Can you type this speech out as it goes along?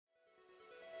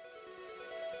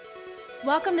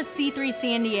Welcome to C3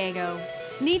 San Diego.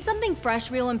 Need something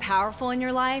fresh, real, and powerful in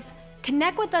your life?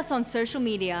 Connect with us on social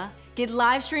media, get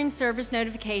live stream service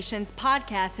notifications,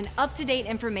 podcasts, and up-to-date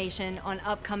information on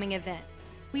upcoming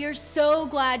events. We are so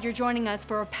glad you're joining us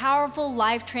for a powerful,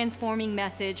 life-transforming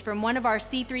message from one of our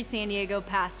C3 San Diego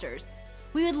pastors.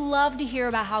 We would love to hear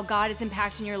about how God is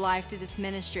impacting your life through this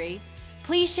ministry.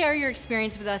 Please share your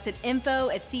experience with us at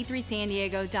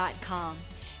info@c3sandiego.com.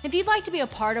 If you'd like to be a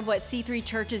part of what C3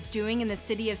 Church is doing in the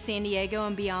city of San Diego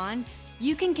and beyond,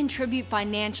 you can contribute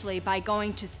financially by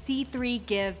going to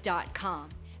c3give.com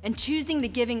and choosing the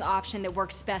giving option that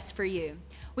works best for you.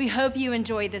 We hope you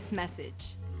enjoy this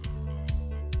message.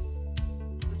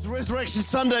 It's Resurrection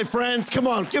Sunday, friends. Come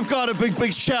on, give God a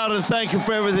big shout and thank Him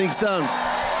for everything He's done.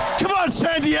 Come on,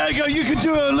 San Diego, you can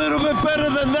do a little bit better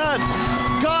than that.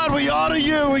 God, we honor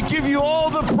you. We give you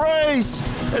all the praise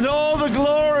and all the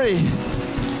glory.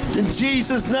 In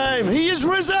Jesus' name, He is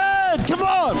risen. Come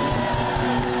on.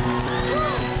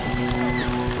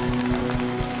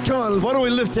 Come on, why don't we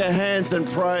lift our hands and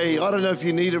pray? I don't know if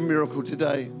you need a miracle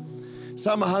today.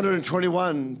 Psalm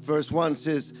 121 verse 1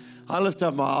 says, I lift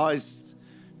up my eyes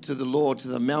to the Lord, to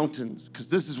the mountains, because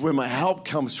this is where my help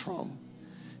comes from.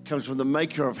 It comes from the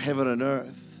maker of heaven and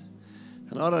earth.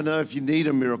 And I don't know if you need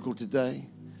a miracle today.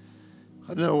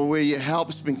 I don't know where your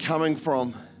help's been coming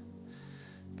from.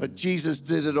 But Jesus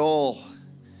did it all.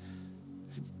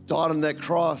 He died on that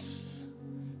cross,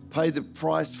 paid the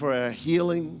price for our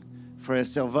healing, for our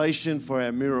salvation, for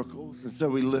our miracles. And so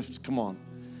we lift, come on.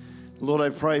 Lord, I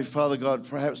pray, Father God,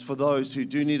 perhaps for those who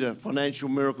do need a financial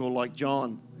miracle like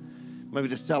John, maybe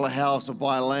to sell a house or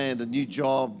buy land, a new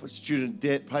job, a student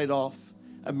debt paid off,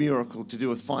 a miracle to do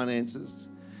with finances.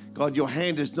 God, your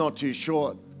hand is not too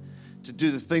short to do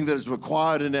the thing that is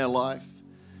required in our life.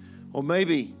 Or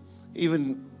maybe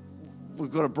even we've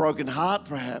got a broken heart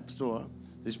perhaps, or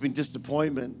there's been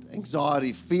disappointment,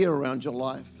 anxiety, fear around your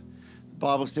life. The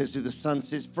Bible says who the Son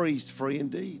sets free is free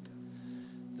indeed.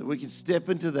 That we can step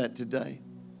into that today.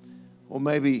 Or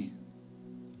maybe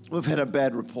we've had a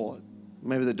bad report.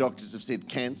 Maybe the doctors have said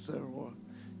cancer, or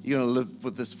you're going to live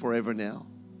with this forever now.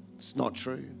 It's not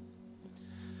true.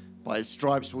 By His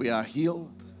stripes we are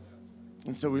healed.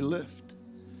 And so we lift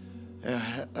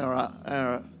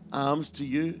our arms to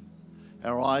you,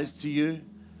 our eyes to you,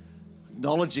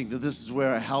 acknowledging that this is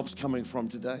where our help's coming from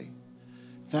today.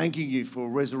 Thanking you for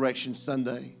Resurrection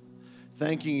Sunday.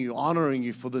 Thanking you, honoring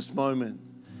you for this moment.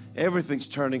 Everything's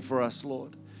turning for us,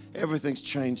 Lord. Everything's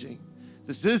changing.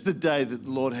 This is the day that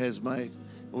the Lord has made.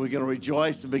 And we're going to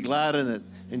rejoice and be glad in it.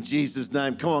 In Jesus'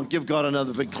 name. Come on, give God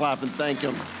another big clap and thank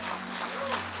Him.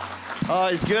 Oh,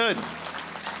 He's good.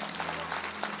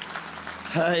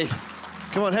 Hey,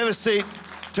 come on, have a seat.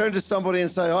 Turn to somebody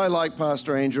and say, I like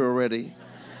Pastor Andrew already.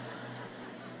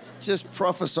 Just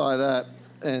prophesy that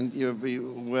and you'll be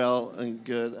well and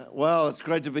good. Well, it's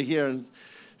great to be here in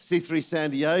C3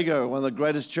 San Diego, one of the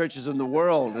greatest churches in the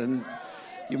world. And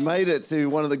you made it to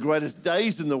one of the greatest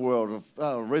days in the world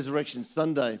of Resurrection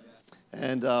Sunday.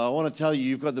 And I want to tell you,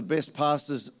 you've got the best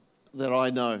pastors that I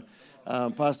know.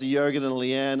 Pastor Jurgen and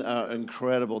Leanne are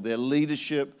incredible. Their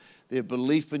leadership, their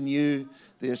belief in you,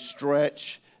 their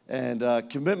stretch, and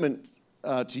commitment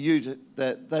to you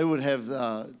that they would have,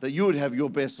 that you would have your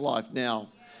best life now.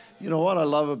 You know what I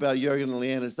love about Jurgen and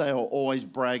Leanne is they are always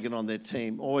bragging on their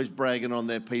team, always bragging on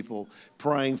their people,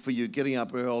 praying for you, getting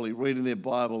up early, reading their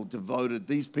Bible, devoted.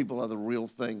 These people are the real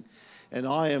thing. And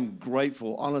I am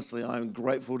grateful, honestly, I am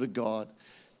grateful to God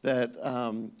that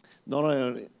not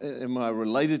only am I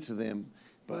related to them,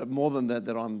 but more than that,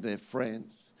 that I'm their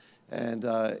friends. And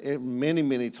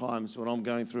many times when I'm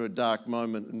going through a dark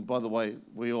moment, and by the way,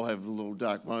 we all have little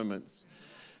dark moments,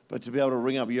 but to be able to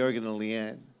ring up Jurgen and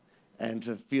Leanne and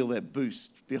to feel that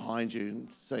boost behind you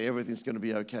and say, everything's going to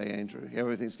be okay, Andrew,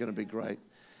 everything's going to be great.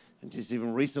 And just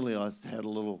even recently, I had a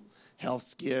little health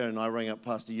scare, and I rang up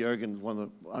Pastor Jurgen, one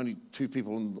of the only two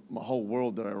people in my whole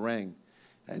world that I rang.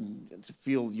 And to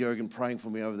feel Jurgen praying for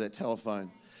me over that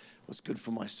telephone was good for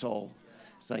my soul,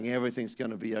 saying everything's going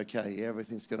to be okay,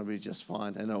 everything's going to be just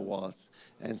fine, and it was.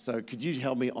 And so could you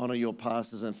help me honor your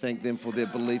pastors and thank them for their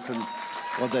belief in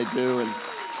what they do, and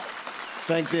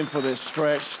thank them for their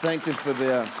stretch, thank them for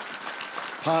their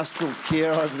pastoral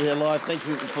care over their life, thank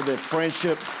them for their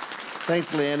friendship.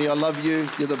 Thanks, Leanne, I love you,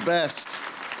 you're the best,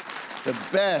 the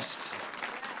best.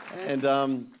 And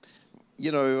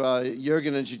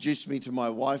Jurgen introduced me to my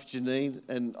wife, Janine,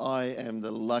 and I am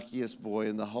the luckiest boy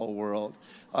in the whole world.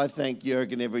 I thank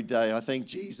Jurgen every day. I thank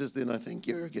Jesus, then I thank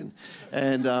Jurgen.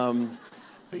 And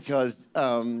because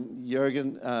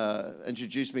Jurgen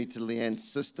introduced me to Leanne's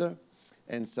sister,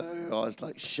 And so I was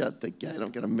like, shut the gate,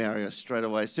 I'm going to marry her straight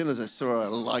away. As soon as I saw her, I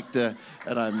liked her,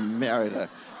 and I married her.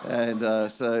 And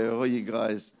so all you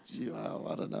guys,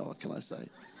 I don't know, what can I say?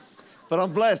 But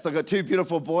I'm blessed. I've got two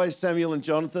beautiful boys, Samuel and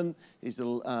Jonathan.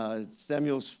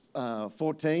 Samuel's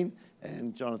 14,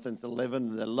 and Jonathan's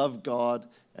 11. They love God,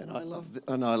 and I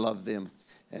love them.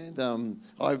 And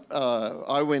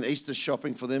I went Easter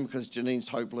shopping for them because Janine's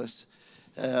hopeless.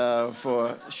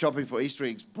 For shopping for Easter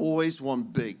eggs. Boys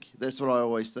want big. That's what I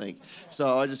always think.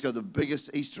 So I just got the biggest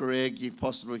Easter egg you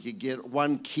possibly could get,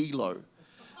 1 kilo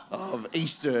of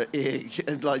Easter egg.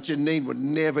 And like Janine would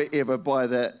never, ever buy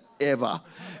that, ever.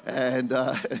 And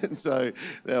so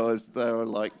they were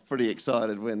like pretty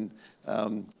excited when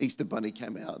Easter Bunny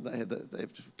came out. They have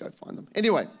to go find them.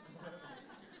 Anyway.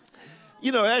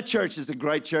 You know, our church is a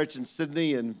great church in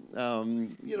Sydney, and,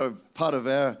 part of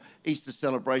our Easter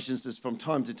celebrations is from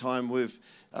time to time we've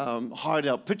hired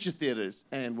out picture theatres,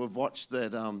 and we've watched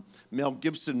that Mel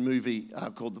Gibson movie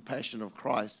called The Passion of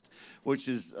Christ, which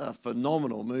is a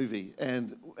phenomenal movie.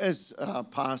 And as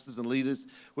pastors and leaders,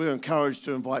 we're encouraged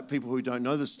to invite people who don't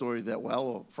know the story that well,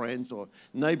 or friends or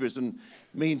neighbours. And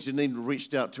me and Janine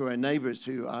reached out to our neighbours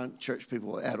who aren't church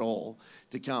people at all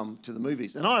to come to the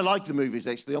movies. And I like the movies,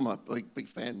 actually. I'm a big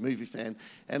fan, movie fan.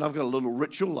 And I've got a little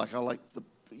ritual, like I like to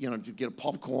get a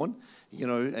popcorn,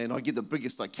 and I get the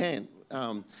biggest I can.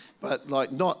 But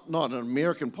like not an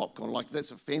American popcorn, like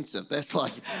that's offensive. That's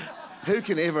like, who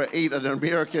can ever eat an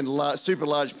American super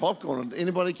large popcorn?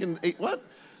 Anybody can eat what?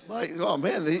 Like, oh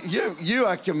man, you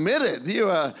are committed. You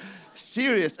are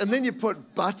serious. And then you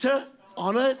put butter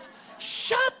on it.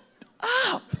 Shut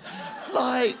up.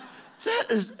 Like, that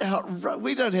is outrageous.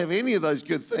 We don't have any of those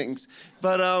good things.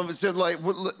 But so like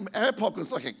our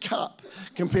popcorn's like a cup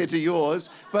compared to yours.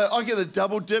 But I get a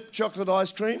double dip chocolate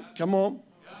ice cream. Come on.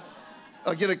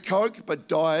 I get a Coke, but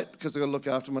diet, because I've got to look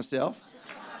after myself.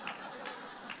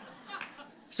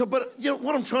 So, but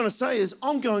what I'm trying to say is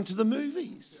I'm going to the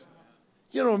movies.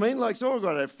 You know what I mean? Like, so I've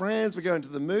got our friends, we're going to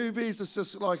the movies. It's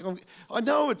just like, I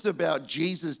know it's about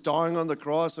Jesus dying on the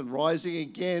cross and rising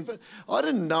again, but I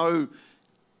didn't know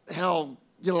how,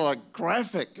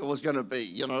 graphic it was going to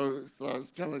be, so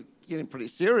it's kind of getting pretty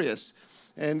serious.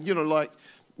 And,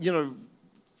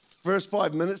 first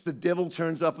 5 minutes, the devil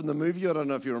turns up in the movie. I don't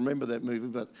know if you remember that movie,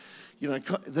 but,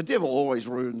 the devil always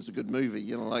ruins a good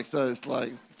movie, so it's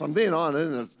like, from then on,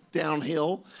 it's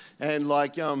downhill. And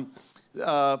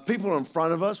people in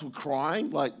front of us were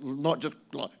crying, not just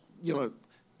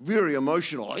very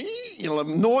emotional,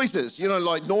 noises,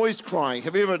 like noise crying.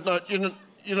 Have you ever,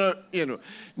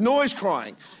 noise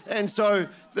crying? And so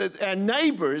our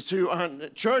neighbours who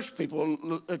aren't church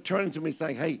people are turning to me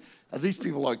saying, hey, are these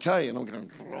people okay? And I'm going,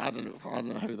 I don't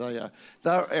know who they are.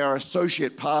 They're our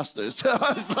associate pastors.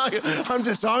 I was like, I'm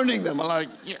disowning them. I'm like,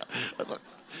 yeah.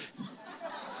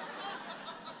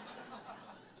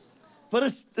 But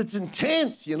it's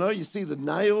intense, you see the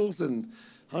nails, and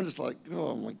I'm just like,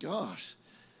 oh my gosh.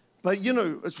 But,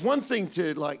 it's one thing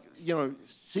to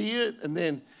see it, and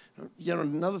then,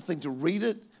 another thing to read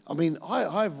it. I mean,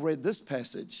 I've read this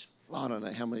passage, I don't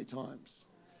know how many times.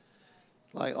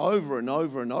 Like over and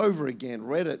over and over again,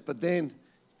 read it, but then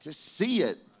to see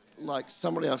it like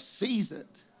somebody else sees it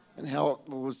and how it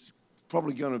was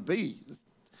probably going to be.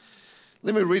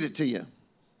 Let me read it to you.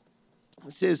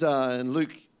 It says in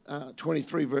Luke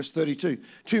 23, verse 32,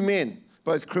 2 men,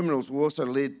 both criminals, were also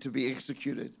led to be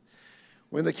executed.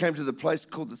 When they came to the place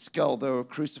called the Skull, they were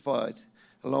crucified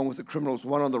along with the criminals,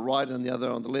 one on the right and the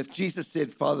other on the left. Jesus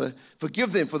said, Father,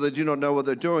 forgive them, for they do not know what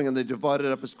they're doing. And they divided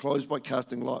up his clothes by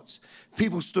casting lots.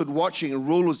 People stood watching, and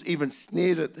rulers even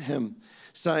sneered at him,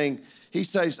 saying, he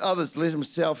saves others, let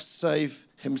himself save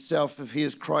himself if he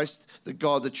is Christ, the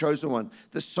God, the chosen one.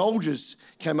 The soldiers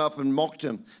came up and mocked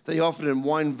him. They offered him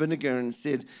wine vinegar and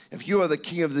said, if you are the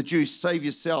king of the Jews, save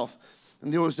yourself.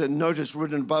 And there was a notice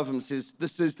written above him, says,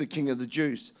 this is the king of the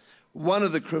Jews. One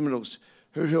of the criminals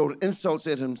who hurled insults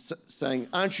at him, saying,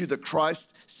 aren't you the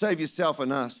Christ? Save yourself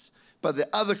and us. But the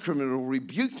other criminal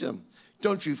rebuked him.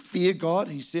 Don't you fear God?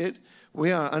 He said.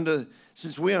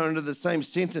 Since we are under the same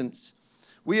sentence,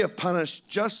 we are punished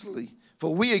justly,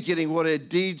 for we are getting what our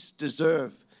deeds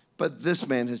deserve. But this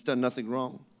man has done nothing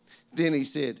wrong. Then he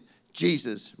said,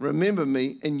 Jesus, remember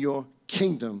me in your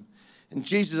kingdom. And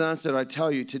Jesus answered, I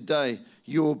tell you, today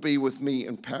you will be with me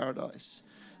in paradise.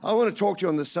 I want to talk to you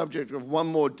on the subject of one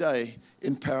more day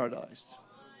in paradise.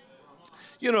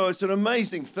 It's an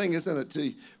amazing thing, isn't it,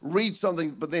 to read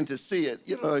something but then to see it.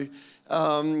 It's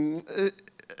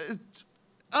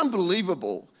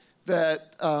unbelievable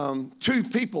that 2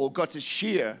 people got to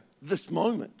share this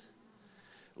moment.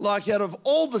 Like, out of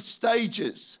all the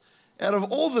stages out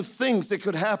of all the things that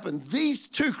could happen, these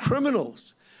two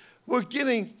criminals were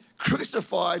getting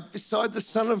crucified beside the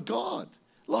Son of God.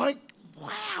 Like,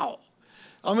 wow.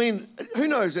 I mean, who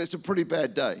knows? It's a pretty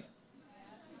bad day.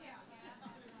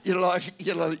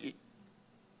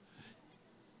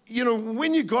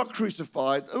 When you got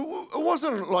crucified, it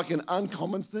wasn't like an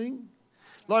uncommon thing.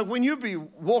 Like when you'd be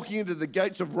walking into the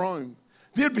gates of Rome,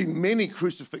 there'd be many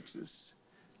crucifixes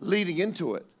leading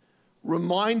into it,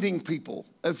 reminding people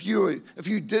if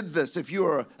you did this, if you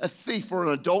were a thief or an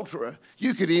adulterer,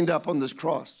 you could end up on this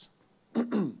cross.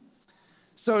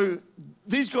 So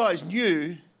these guys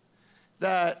knew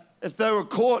that if they were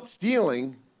caught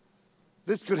stealing,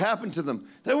 this could happen to them.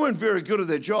 They weren't very good at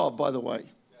their job, by the way,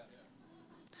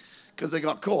 because they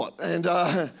got caught. And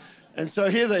so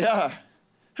here they are.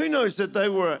 Who knows that they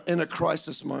were in a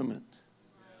crisis moment?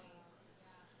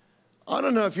 I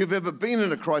don't know if you've ever been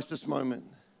in a crisis moment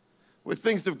where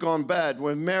things have gone bad,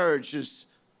 where marriage has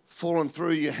fallen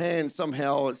through your hands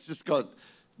somehow, it's just got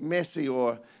messy,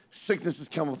 or sickness has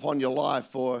come upon your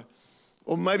life, or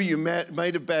maybe you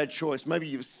made a bad choice. Maybe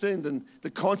you've sinned, and the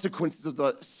consequences of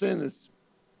the sin has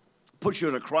put you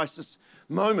in a crisis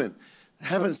moment. It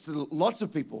happens to lots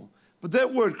of people. But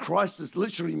that word crisis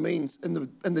literally means, in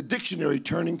the dictionary,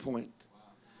 turning point,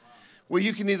 where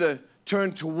you can either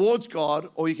turn towards God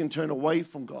or you can turn away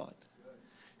from God.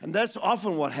 And that's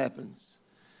often what happens.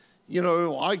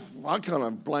 I kind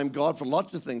of blame God for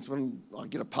lots of things. When I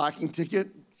get a parking ticket,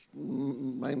 it's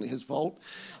mainly his fault.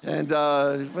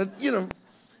 But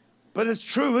it's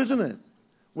true, isn't it?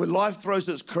 When life throws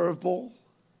its curveball,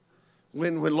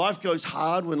 when life goes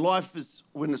hard,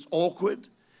 when it's awkward,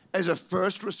 as a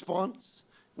first response,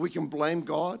 we can blame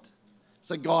God.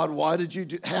 Say, God,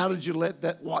 how did you let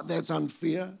that, that's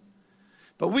unfair?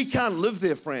 But we can't live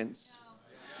there, friends.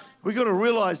 We've got to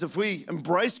realize if we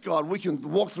embrace God, we can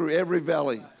walk through every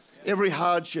valley, every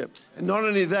hardship. And not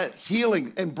only that,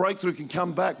 healing and breakthrough can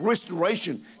come back.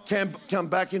 Restoration can come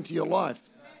back into your life.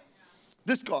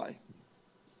 This guy,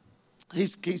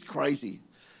 he's crazy.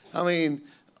 I mean,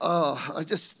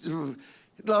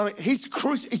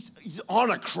 he's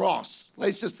on a cross.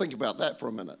 Let's just think about that for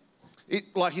a minute.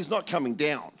 He's not coming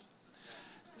down.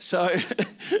 So,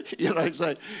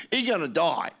 so he's going to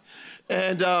die.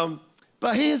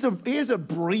 But here's a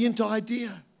brilliant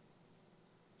idea.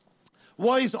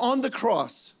 While he's on the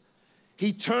cross,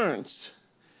 he turns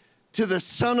to the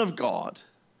Son of God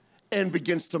and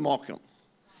begins to mock him.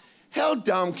 How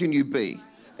dumb can you be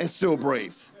and still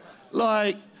breathe?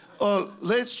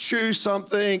 Let's choose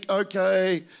something.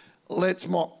 Okay, let's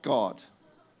mock God.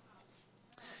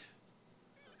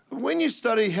 When you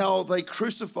study how they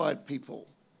crucified people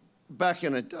back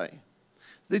in a day,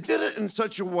 they did it in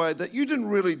such a way that you didn't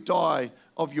really die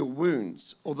of your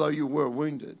wounds, although you were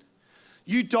wounded.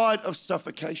 You died of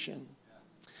suffocation.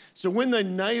 So when they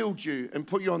nailed you and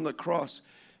put you on the cross,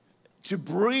 to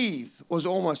breathe was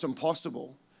almost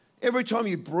impossible. Every time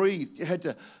you breathed, you had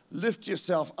to lift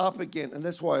yourself up again, and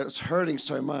that's why it was hurting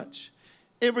so much.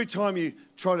 Every time you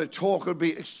try to talk, it would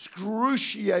be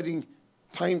excruciating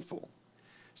painful.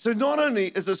 So not only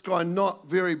is this guy not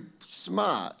very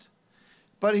smart,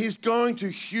 but he's going to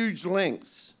huge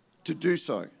lengths to do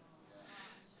so.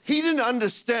 He didn't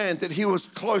understand that he was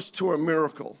close to a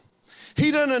miracle.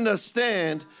 He didn't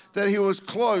understand that he was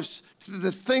close to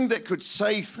the thing that could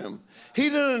save him. He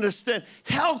didn't understand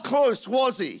how close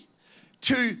was he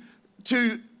to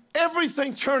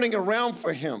everything turning around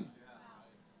for him.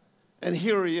 And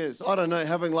here he is, I don't know,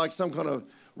 having like some kind of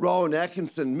Rowan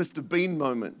Atkinson, Mr. Bean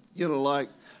moment.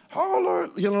 Oh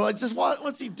Lord, just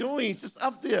what's he doing? He's just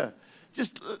up there.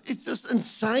 It's just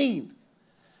insane.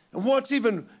 And what's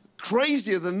even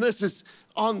crazier than this is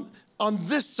on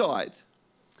this side.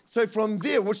 So from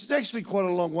there, which is actually quite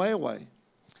a long way away,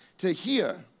 to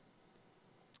here,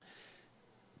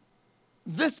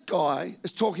 this guy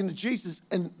is talking to Jesus,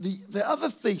 and the other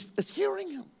thief is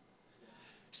hearing him.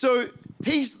 So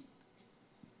he's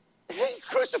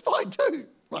crucified too,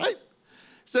 right?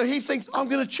 So he thinks, I'm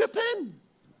going to chip in.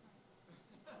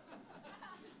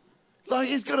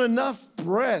 He's got enough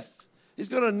breath. He's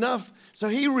got enough. So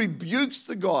he rebukes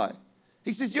the guy.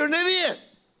 He says, you're an idiot.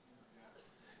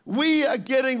 We are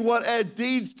getting what our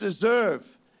deeds deserve.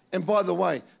 And by the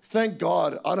way, thank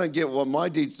God I don't get what my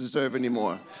deeds deserve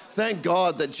anymore. Thank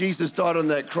God that Jesus died on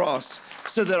that cross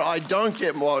so that I don't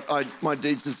get what my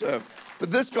deeds deserve.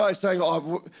 But this guy is saying,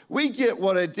 we get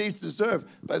what our deeds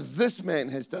deserve, but this man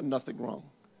has done nothing wrong.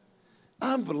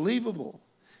 Unbelievable.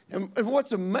 And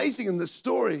what's amazing in this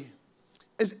story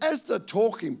is as they're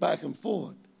talking back and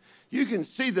forth, you can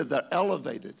see that they're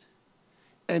elevated,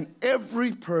 and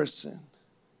every person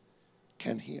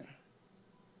can hear.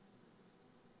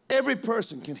 Every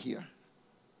person can hear.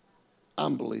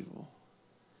 Unbelievable.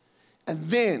 And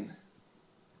then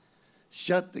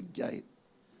shut the gate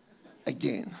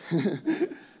again.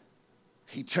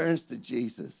 He turns to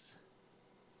Jesus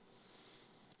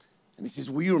and he says,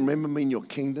 will you remember me in your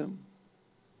kingdom?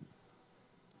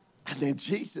 And then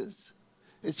Jesus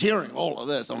is hearing all of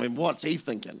this. I mean, what's he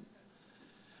thinking?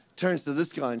 Turns to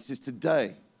this guy and says,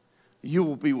 today you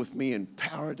will be with me in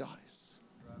paradise.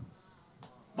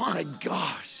 My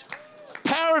gosh,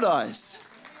 paradise.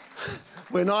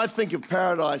 When I think of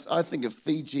paradise, I think of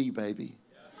Fiji, baby.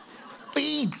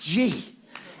 Fiji.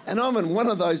 And I'm in one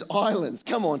of those islands.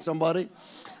 Come on, somebody.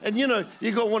 And you know,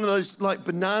 you got one of those like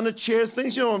banana chair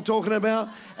things, you know what I'm talking about?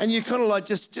 And you're kind of like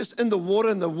just in the water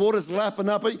and the water's lapping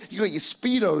up. You got your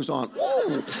Speedos on.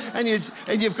 Ooh. And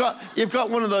you've got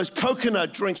one of those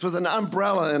coconut drinks with an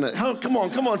umbrella in it. Oh, come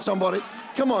on, somebody.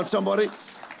 Come on, somebody.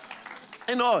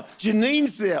 And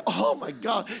Janine's there. Oh my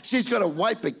God. She's got a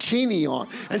white bikini on.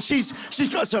 And she's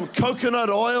got some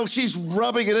coconut oil. She's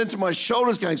rubbing it into my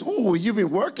shoulders going, ooh, you've been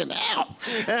working out.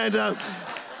 And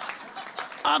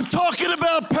I'm talking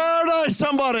about paradise,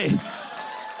 somebody.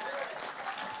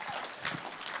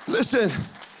 Listen,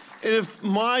 if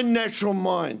my natural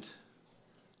mind,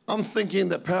 I'm thinking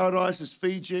that paradise is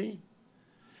Fiji,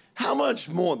 how much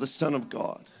more the Son of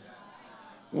God?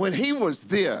 When he was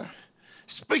there,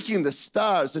 speaking the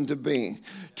stars into being,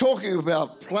 talking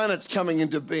about planets coming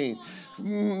into being,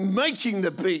 making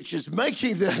the beaches,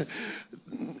 making the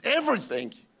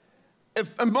everything.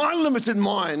 If in my limited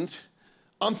mind,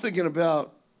 I'm thinking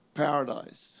about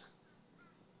paradise.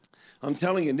 I'm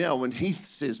telling you now, when Heath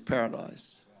says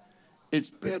paradise, it's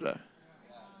better.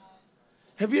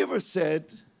 Have you ever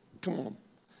said, come on,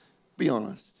 be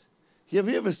honest. Have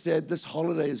you ever said, this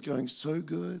holiday is going so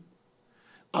good,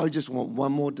 I just want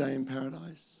one more day in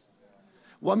paradise?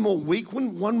 One more week?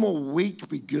 Wouldn't one more week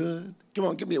be good? Come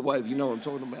on, give me a wave, you know what I'm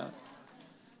talking about.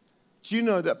 Do you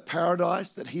know that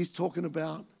paradise that he's talking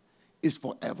about is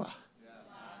forever?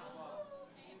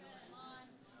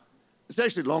 It's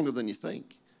actually longer than you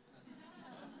think.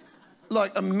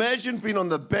 Like, imagine being on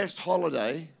the best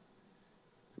holiday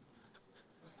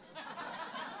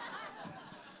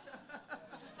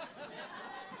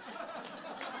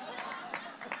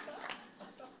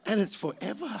and it's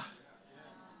forever.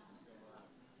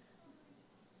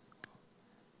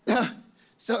 Now,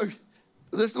 so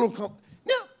this little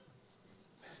now,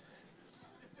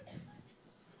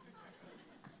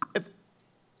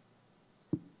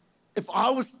 if I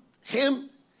was him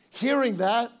hearing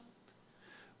that,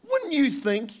 wouldn't you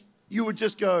think you would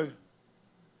just go,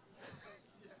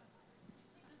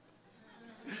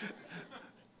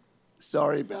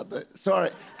 sorry about that,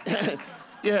 sorry.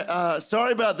 Yeah,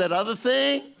 sorry about that other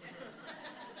thing.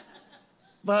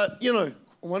 But, you know,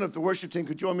 one of the worship team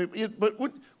could join me. But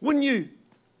wouldn't you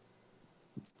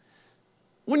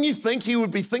think he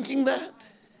would be thinking that?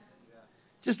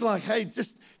 Just like, hey,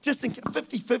 just in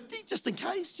 50-50, just in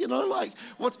case, you know, like,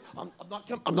 what? I'm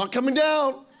not coming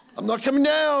down. I'm not coming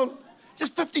down.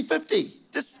 Just 50-50.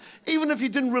 Just, even if you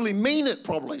didn't really mean it,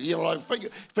 probably, you know, like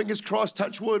fingers crossed,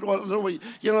 touch wood, or, you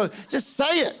know, just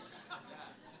say it.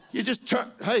 You just turn,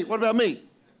 hey, what about me?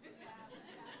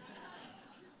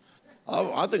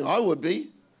 I think I would be.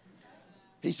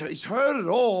 He's heard it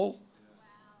all.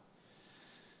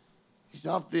 He's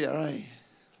up there, eh?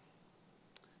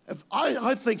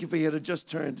 I think if he had just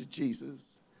turned to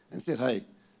Jesus and said, hey,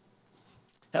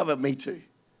 how about me too?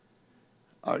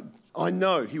 I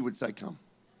know he would say, come.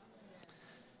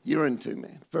 You're in too,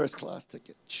 man. First class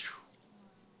ticket.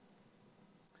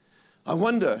 I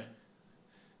wonder,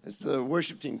 as the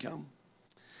worship team come,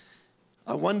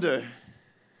 I wonder,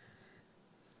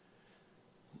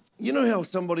 you know how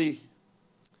somebody,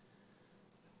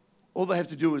 all they have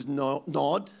to do is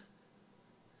nod?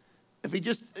 If he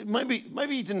just, maybe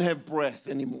he didn't have breath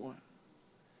anymore.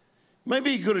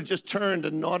 Maybe he could have just turned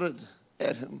and nodded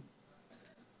at him.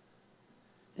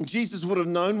 And Jesus would have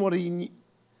known what he knew,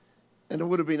 and it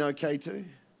would have been okay too.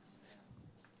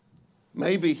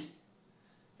 Maybe.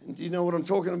 And do you know what I'm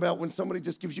talking about when somebody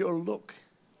just gives you a look?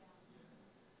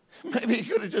 Maybe he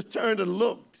could have just turned and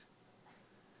looked.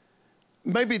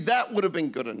 Maybe that would have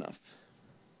been good enough.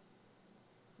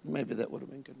 Maybe that would have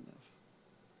been good enough.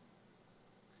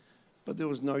 But there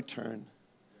was no turn,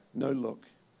 no look.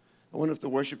 I wonder if the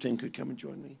worship team could come and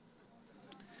join me.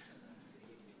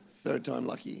 Third time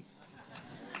lucky.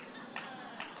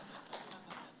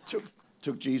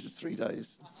 Took Jesus 3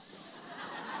 days.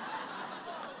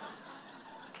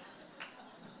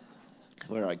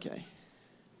 We're okay.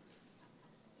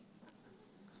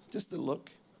 Just a look.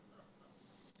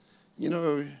 You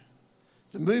know,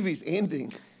 the movie's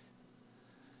ending.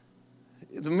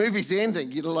 the movie's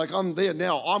ending, you know, like I'm there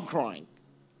now, I'm crying.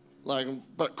 Like,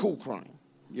 but cool crying,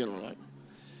 you know, like.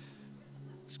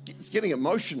 It's getting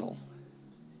emotional.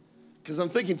 Because I'm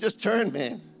thinking, just turn,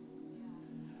 man.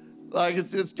 Like,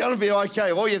 it's going to be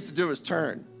okay. All you have to do is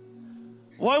turn.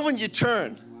 Why wouldn't you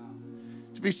turn?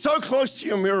 To be so close to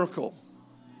your miracle,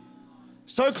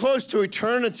 so close to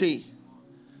eternity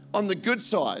on the good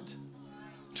side.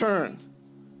 Turn.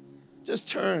 Just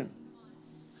turn.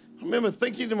 I remember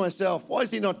thinking to myself, why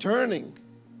is he not turning?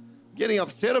 Getting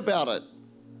upset about it.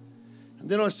 And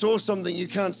then I saw something you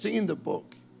can't see in the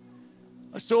book.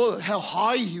 I saw how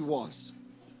high he was.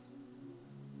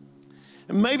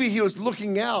 And maybe he was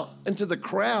looking out into the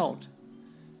crowd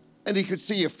and he could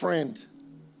see a friend.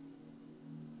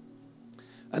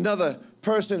 Another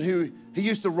person who he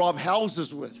used to rob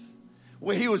houses with,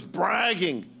 where he was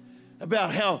bragging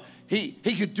about how he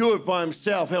could do it by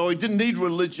himself, how he didn't need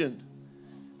religion,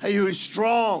 how he was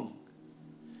strong.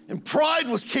 And pride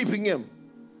was keeping him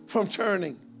from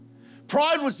turning.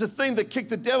 Pride was the thing that kicked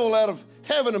the devil out of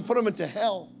heaven and put him into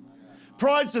hell.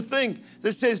 Pride's the thing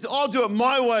that says, I'll do it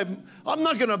my way. I'm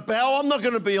not going to bow. I'm not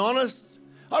going to be honest.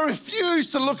 I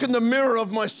refuse to look in the mirror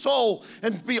of my soul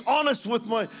and be honest with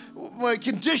my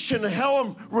condition and how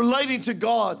I'm relating to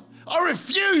God. I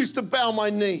refuse to bow my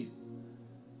knee.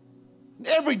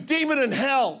 Every demon in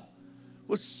hell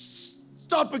was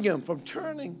stopping him from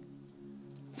turning.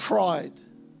 Pride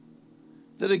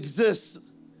that exists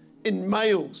in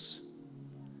males,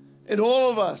 in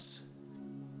all of us.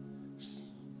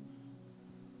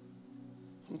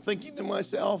 I'm thinking to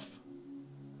myself,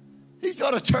 he's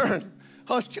got to turn.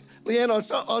 Leanne,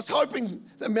 I was hoping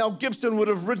that Mel Gibson would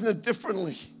have written it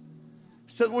differently,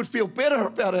 so we'd feel better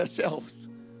about ourselves.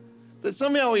 That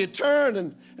somehow he'd turn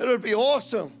and it would be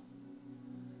awesome.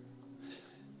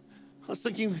 I was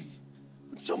thinking,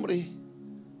 would somebody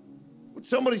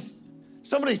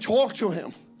talk to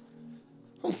him?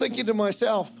 I'm thinking to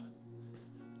myself,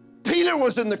 Peter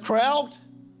was in the crowd.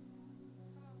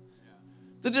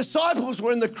 The disciples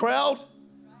were in the crowd.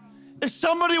 If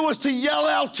somebody was to yell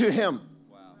out to him,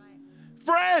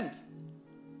 friend,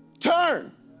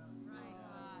 turn.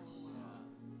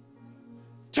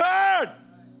 Turn.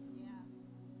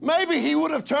 Maybe he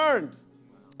would have turned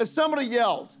if somebody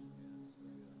yelled.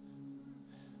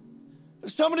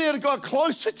 If somebody had got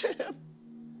closer to him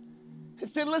and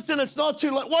said, listen, it's not too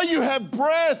late. While you have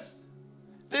breath,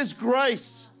 there's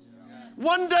grace.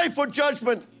 One day for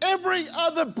judgment, every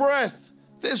other breath,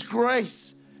 there's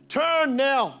grace. Turn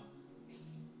now.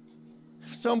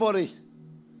 If somebody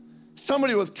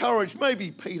with courage, maybe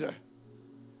Peter,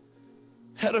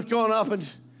 had have gone up and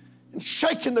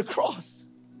shaken the cross.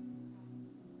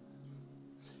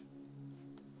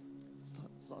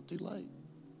 It's not too late.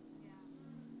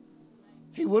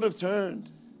 He would have turned.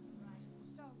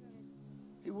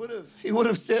 He would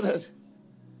have said it.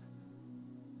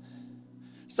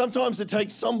 Sometimes it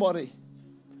takes somebody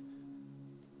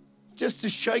just to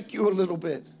shake you a little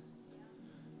bit.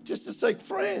 Just to say,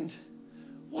 friend,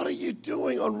 what are you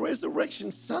doing on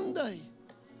Resurrection Sunday?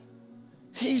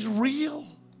 He's real.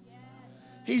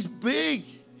 He's big.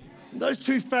 And those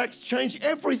two facts change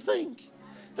everything.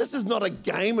 This is not a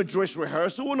game, a dress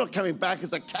rehearsal. We're not coming back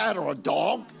as a cat or a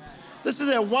dog. This is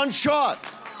our one shot.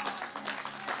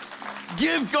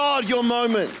 Give God your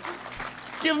moment.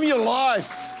 Give him your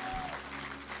life.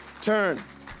 Turn.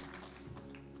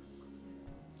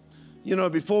 You know,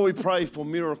 before we pray for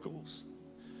miracles,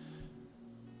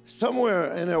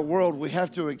 somewhere in our world we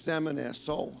have to examine our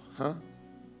soul, huh?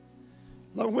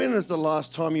 Like, when is the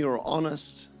last time you were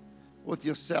honest with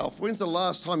yourself? When's the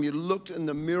last time you looked in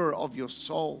the mirror of your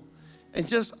soul and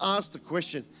just asked the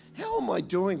question, how am I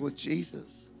doing with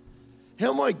Jesus?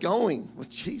 How am I going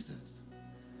with Jesus?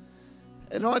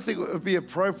 And I think it would be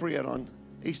appropriate on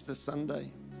Easter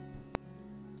Sunday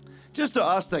just to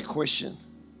ask that question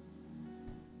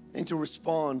and to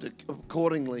respond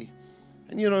accordingly.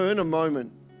 And you know, in a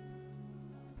moment,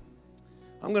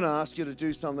 I'm going to ask you to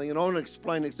do something, and I want to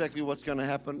explain exactly what's going to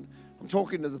happen. I'm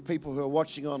talking to the people who are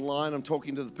watching online. I'm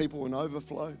talking to the people in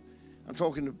Overflow. I'm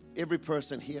talking to every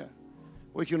person here.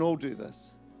 We can all do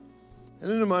this.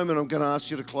 And in a moment, I'm going to ask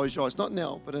you to close your eyes. Not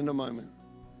now, but in a moment.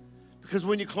 Because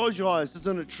when you close your eyes,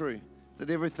 isn't it true that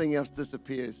everything else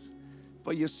disappears?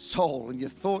 But your soul and your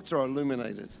thoughts are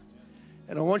illuminated.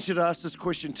 And I want you to ask this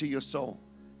question to your soul.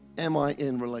 Am I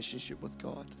in relationship with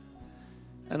God?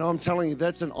 And I'm telling you,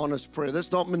 that's an honest prayer.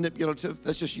 That's not manipulative.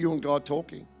 That's just you and God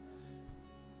talking.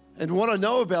 And what I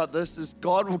know about this is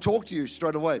God will talk to you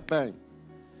straight away. Bang.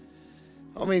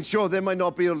 I mean, sure, there may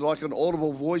not be like an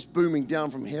audible voice booming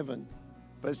down from heaven,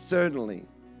 but certainly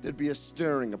there'd be a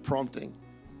stirring, a prompting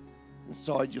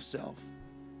inside yourself.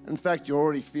 In fact, you're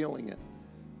already feeling it.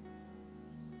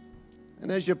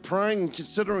 And as you're praying and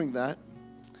considering that,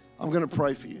 I'm going to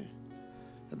pray for you.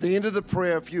 At the end of the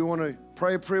prayer, if you want to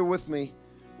pray a prayer with me,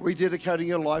 rededicating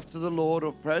your life to the Lord,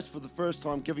 or perhaps for the first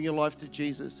time giving your life to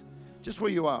Jesus, just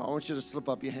where you are, I want you to slip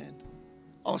up your hand.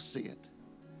 I'll see it.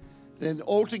 Then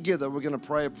all together, we're going to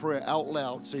pray a prayer out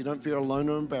loud so you don't feel alone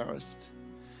or embarrassed.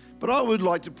 But I would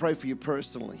like to pray for you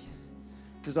personally,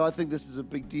 because I think this is a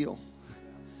big deal.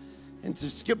 And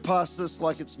to skip past this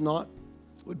like it's not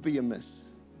would be a miss,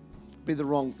 be the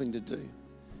wrong thing to do.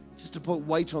 Just to put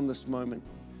weight on this moment,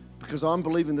 because I'm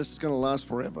believing this is going to last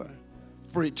forever,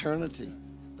 for eternity,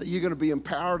 that you're going to be in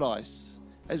paradise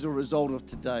as a result of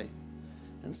today.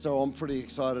 And so I'm pretty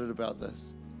excited about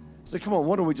this. So come on,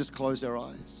 why don't we just close our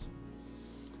eyes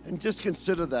and just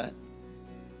consider that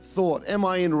thought. Am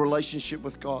I in a relationship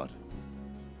with God?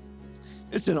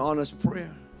 It's an honest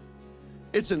prayer.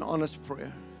 It's an honest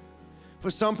prayer. For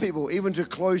some people, even to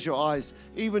close your eyes,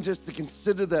 even just to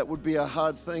consider that would be a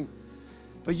hard thing.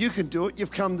 But you can do it. You've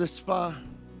come this far.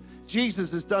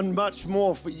 Jesus has done much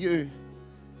more for you.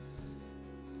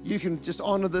 You can just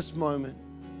honor this moment.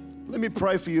 Let me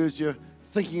pray for you as you're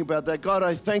thinking about that. God,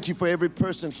 I thank you for every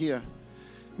person here.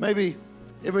 Maybe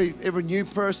every new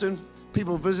person,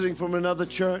 people visiting from another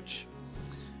church.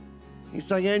 He's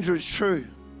saying, Andrew, it's true.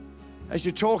 As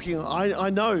you're talking, I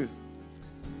know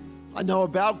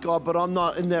about God, but I'm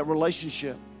not in that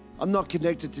relationship. I'm not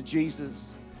connected to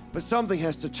Jesus. But something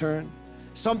has to turn.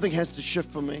 Something has to shift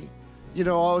for me. You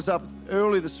know, I was up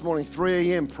early this morning,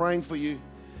 3 a.m., praying for you.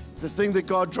 The thing that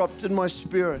God dropped in my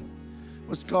spirit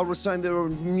was God was saying there were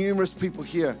numerous people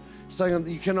here saying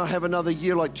that you cannot have another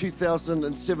year like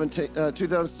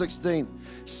 2016.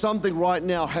 Something right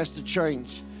now has to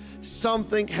change.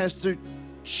 Something has to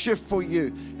shift for you.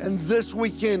 And this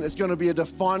weekend is going to be a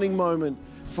defining moment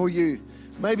for you.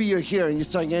 Maybe you're here and you're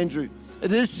saying, Andrew,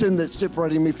 it is sin that's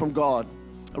separating me from God.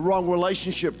 A wrong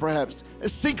relationship, perhaps. A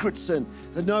secret sin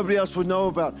that nobody else would know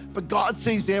about. But God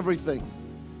sees everything.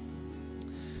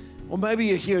 Or maybe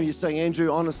you're here and you're saying,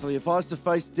 Andrew, honestly, if I was to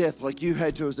face death like you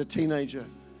had to as a teenager,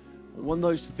 or one of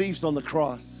those thieves on the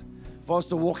cross, if I was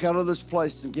to walk out of this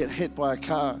place and get hit by a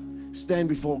car, stand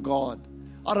before God,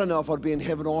 I don't know if I'd be in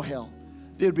heaven or hell.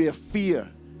 There'd be a fear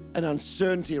and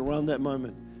uncertainty around that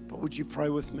moment. But would you pray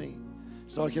with me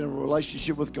so I can have a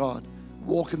relationship with God,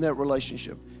 walk in that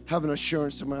relationship, have an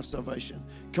assurance of my salvation?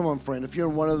 Come on, friend, if you're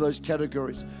in one of those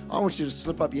categories, I want you to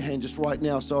slip up your hand just right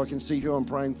now so I can see who I'm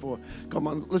praying for. Come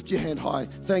on, lift your hand high.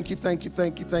 Thank you, thank you,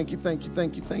 thank you, thank you, thank you,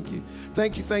 thank you, thank you.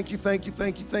 Thank you, thank you, thank you,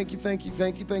 thank you, thank you, thank you,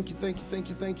 thank you, thank you, thank you, thank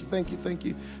you, thank you, thank you, thank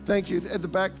you, thank you. At the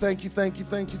back, thank you, thank you,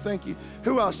 thank you, thank you.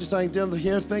 Who else is saying down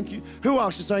here, thank you? Who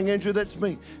else is saying, Andrew, that's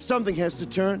me? Something has to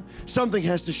turn. Something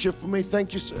has to shift for me.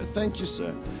 Thank you, sir. Thank you,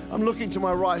 sir. I'm looking to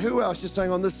my right. Who else is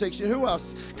saying on this section? Who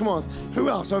else? Come on. Who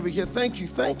else over here? Thank you,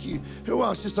 thank you. Who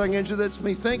else is saying, Andrew, that's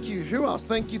me? Thank you. Who else?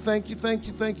 Thank you, thank you, thank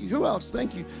you, thank you. Who else?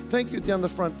 Thank you. Thank you down the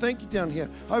front. Thank you down here.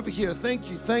 Over here. Thank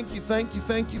you, thank you, thank you,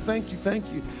 thank you, thank you,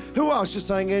 thank you. Who else is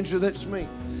saying, Andrew, that's me?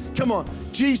 Come on.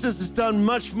 Jesus has done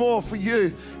much more for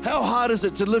you. How hard is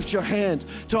it to lift your hand,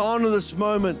 to honor this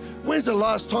moment? When's the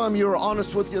last time you were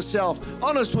honest with yourself,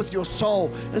 honest with your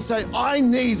soul, and say, I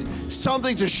need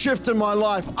something to shift in my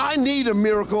life. I need a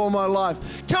miracle in my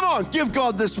life. Come on, give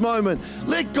God this moment.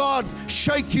 Let God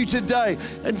shake you today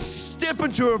and step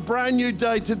into a brand new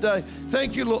day today.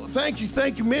 Thank you, Lord. Thank you,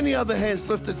 thank you. Many other hands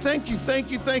lifted. Thank you,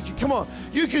 thank you, thank you. Come on,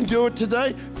 you can do it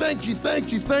today. Thank you,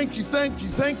 thank you, thank you, thank you,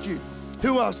 thank you.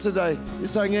 Who else today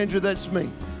is saying, Andrew, that's me?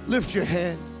 Lift your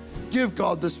hand. Give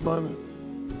God this moment.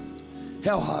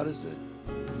 How hard is it?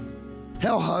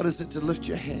 How hard is it to lift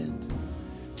your hand?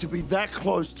 To be that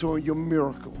close to your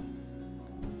miracle.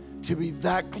 To be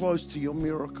that close to your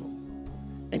miracle.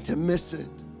 And to miss it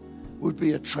would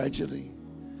be a tragedy.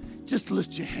 Just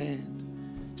lift your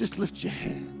hand. Just lift your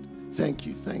hand. Thank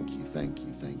you, thank you, thank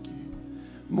you, thank you.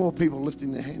 More people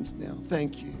lifting their hands now.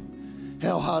 Thank you.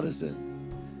 How hard is it?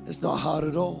 It's not hard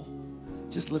at all.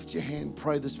 Just lift your hand,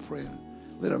 pray this prayer.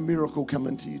 Let a miracle come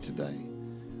into you today.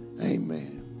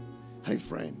 Amen. Hey,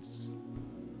 friends,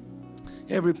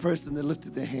 every person that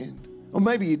lifted their hand, or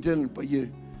maybe you didn't, but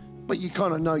you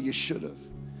kind of know you should have.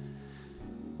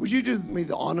 Would you do me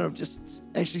the honor of just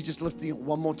lifting it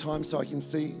one more time so I can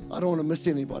see? I don't want to miss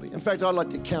anybody. In fact, I'd like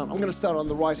to count. I'm going to start on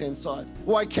the right-hand side.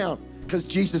 Why count? Because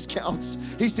Jesus counts.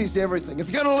 He sees everything.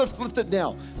 If you're going to lift it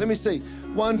now. Let me see.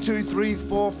 1, 2, 3,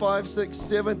 4, 5, 6,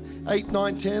 7, 8,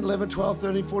 9, 10, 11, 12,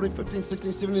 13, 14, 15,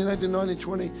 16, 17, 18, 19,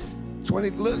 20.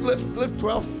 Lift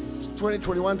 12. 20,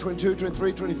 21, 22,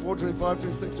 23, 24, 25,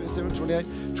 26, 27,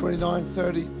 28, 29,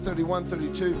 30, 31,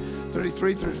 32,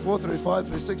 33, 34, 35,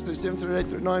 36, 37, 38,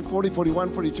 39, 40,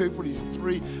 41, 42,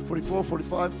 43, 44,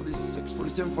 45, 46,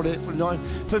 47, 48, 49,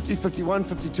 50, 51,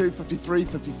 52, 53,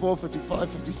 54, 55,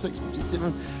 56,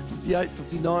 57, 58,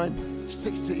 59,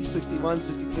 60, 61,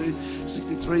 62,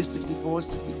 63, 64,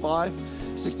 65,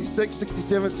 66,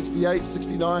 67, 68,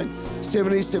 69,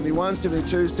 70, 71,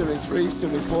 72, 73,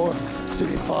 74,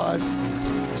 75,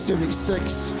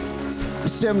 76,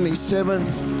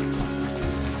 77,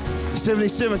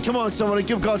 77. Come on, somebody,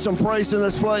 give God some praise in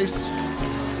this place.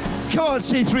 Come on,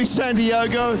 C3 San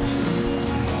Diego.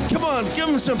 Come on, give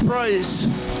him some praise.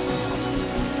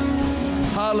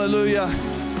 Hallelujah.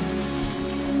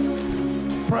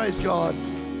 Praise God.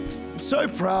 I'm so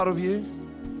proud of you.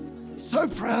 So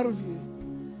proud of you.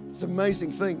 It's an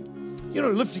amazing thing. You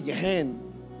know, lifting your hand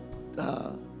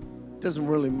doesn't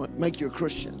really make you a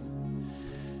Christian.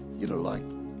 You know, like,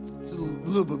 it's a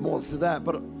little bit more to that.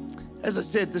 But as I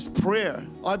said, this prayer,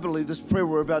 I believe this prayer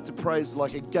we're about to pray is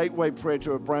like a gateway prayer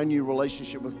to a brand new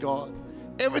relationship with God.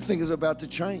 Everything is about to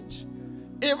change.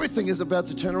 Everything is about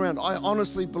to turn around. I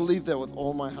honestly believe that with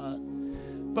all my heart.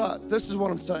 But this is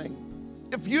what I'm saying.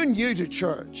 If you're new to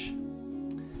church,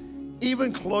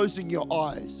 even closing your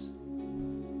eyes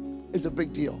is a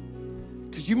big deal.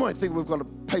 Because you might think we've got a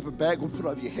paper bag we'll put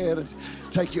over your head and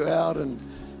take you out and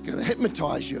going to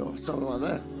hypnotize you or something like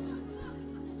that.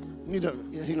 You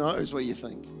don't, who knows what you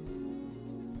think.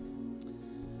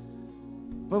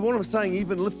 But what I'm saying,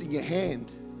 even lifting your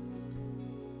hand,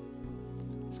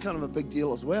 it's kind of a big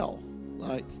deal as well.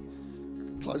 Like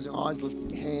closing your eyes, lifting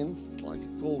your hands, it's like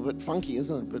it's all a bit funky,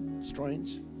 isn't it? A bit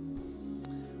strange.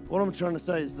 What I'm trying to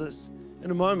say is this. In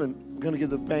a moment, I'm going to get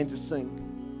the band to sing.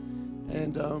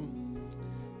 And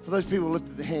for those people who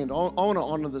lifted their hand, I want to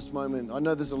honor this moment. I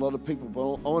know there's a lot of people, but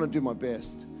I want to do my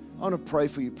best. I want to pray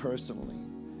for you personally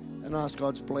and ask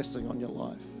God's blessing on your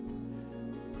life.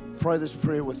 Pray this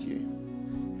prayer with you.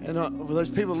 And for those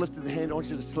people who lifted their hand, I want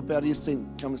you to slip out of your seat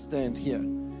and come and stand here.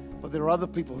 But there are other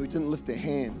people who didn't lift their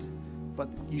hand, but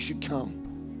you should come.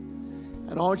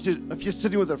 And I want you, if you're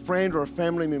sitting with a friend or a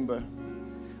family member,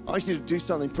 I want you to do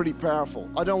something pretty powerful.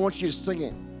 I don't want you to sing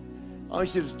it. I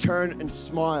want you to turn and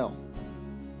smile.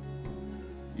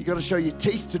 You got to show your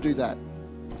teeth to do that.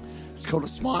 It's called a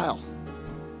smile.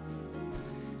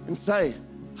 And say,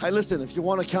 hey, listen, if you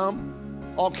want to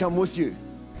come, I'll come with you.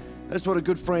 That's what a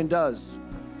good friend does.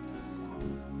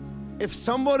 If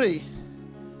somebody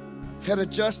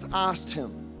had just asked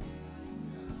him,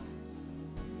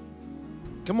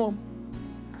 come on.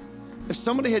 If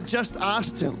somebody had just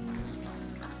asked him,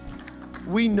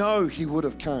 we know he would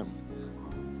have come.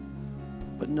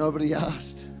 But nobody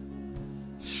asked.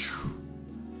 Whew.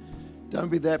 Don't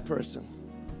be that person.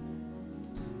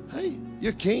 Hey,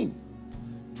 you're keen.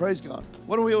 Praise God.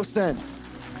 Why don't we all stand?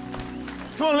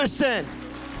 Come on, let's stand.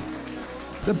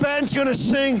 The band's going to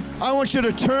sing. I want you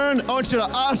to turn. I want you to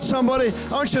ask somebody.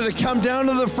 I want you to come down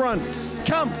to the front.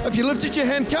 Come. If you lifted your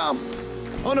hand, come.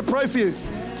 I want to pray for you.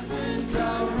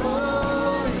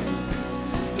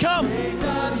 Come.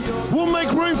 We'll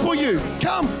make room for you.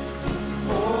 Come.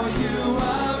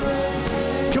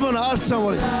 Come on, ask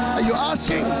somebody. Are you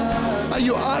asking? Are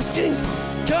you asking?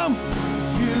 Come.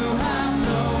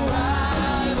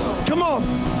 Come on.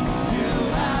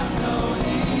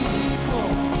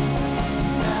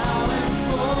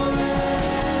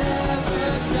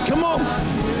 Come on.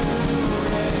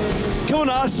 Come on,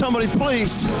 ask somebody,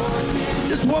 please.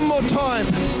 Just one more time.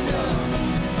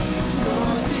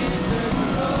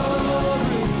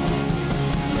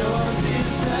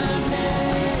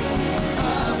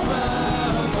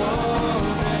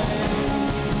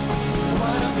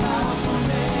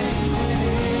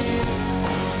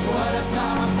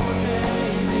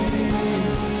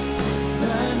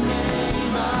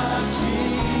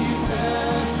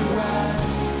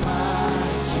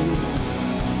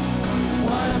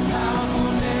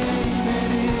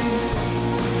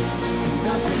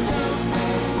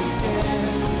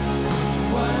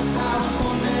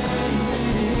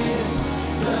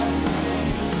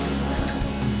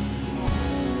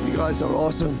 Are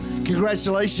awesome.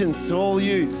 Congratulations to all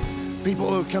you people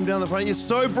who have come down the front. You're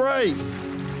so brave.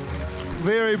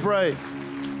 Very brave.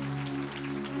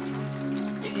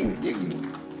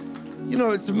 You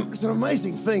know, it's an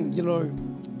amazing thing, you know,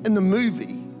 in the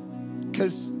movie,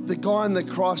 because the guy on the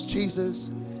cross, Jesus,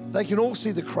 they can all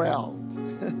see the crowd.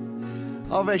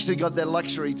 I've actually got that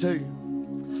luxury too,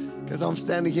 because I'm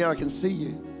standing here, I can see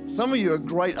you. Some of you are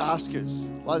great askers.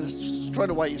 Like straight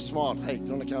away you smiled. Hey, do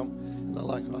you want to come? And they're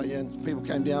like, oh yeah, and people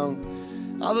came down.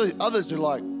 Others are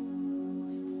like,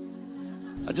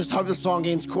 I just hope the song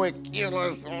ends quick.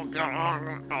 It's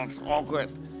awkward.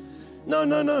 No.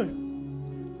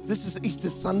 This is Easter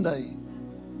Sunday.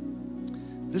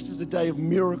 This is a day of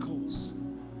miracles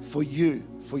for you,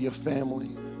 for your family,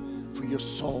 for your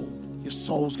soul. Your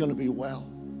soul's going to be well.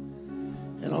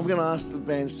 And I'm going to ask the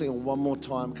band to sing it one more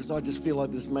time because I just feel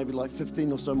like there's maybe like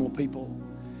 15 or so more people.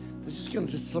 They're just going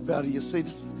to slip out of your seat.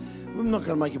 We're not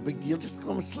going to make a big deal. Just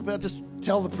come and slip out. Just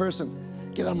tell the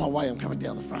person, get out of my way. I'm coming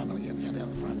down the front. I'm going to come down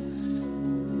the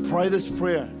front. Pray this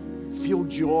prayer. Feel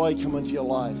joy come into your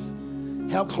life.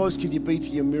 How close can you be to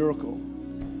your miracle?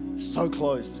 So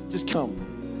close. Just come.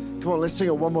 Come on, let's sing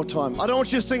it one more time. I don't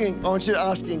want you singing. I want you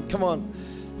asking. Come on.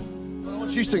 I don't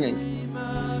want you singing.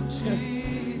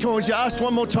 Come on, would you ask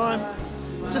one more time?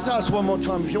 Just ask one more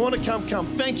time. If you want to come, come.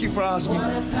 Thank you for asking.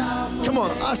 Come on,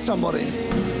 ask somebody.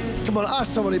 Come on,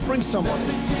 ask somebody. Bring somebody.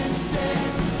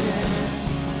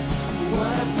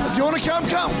 If you want to come,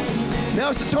 come.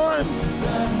 Now's the time.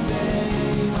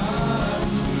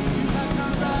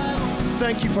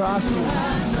 Thank you for asking.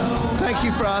 Thank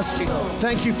you for asking.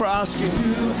 Thank you for asking.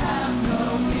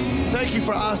 Thank you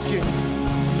for asking.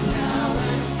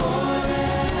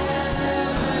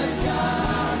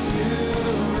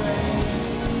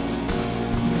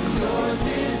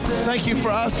 Thank you for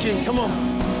asking. Come on.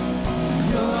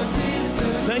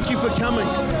 Thank you for coming.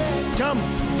 Come.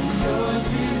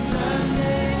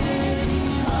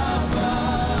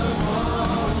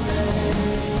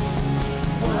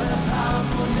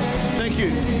 Thank you.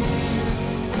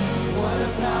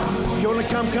 If you want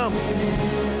to come, come. The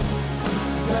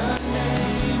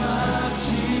name of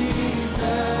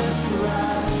Jesus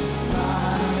Christ,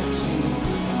 my King.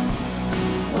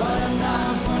 What a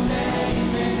powerful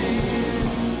name it is.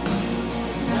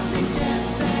 Nothing can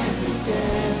stand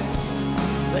against.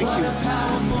 Thank you. What a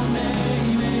powerful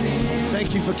name it is. Thank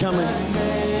you for coming. The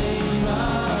name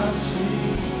of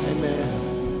Jesus.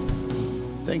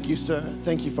 Amen. Thank you, sir.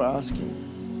 Thank you for asking.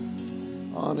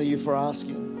 I honor you for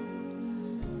asking.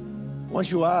 Once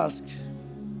you ask,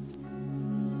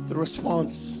 the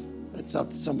response, it's up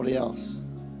to somebody else.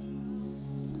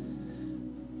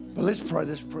 But let's pray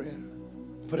this prayer.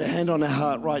 Put a hand on our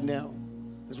heart right now.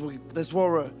 That's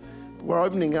why we're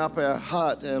opening up our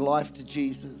heart, our life to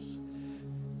Jesus.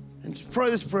 And to pray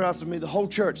this prayer after me, the whole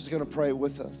church is going to pray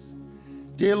with us.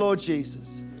 Dear Lord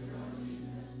Jesus,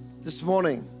 this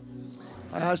morning,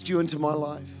 I ask you into my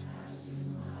life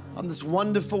on this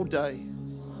wonderful day,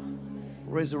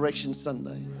 Resurrection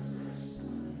Sunday.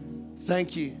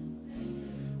 Thank you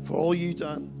for all you've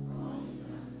done.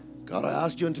 God, I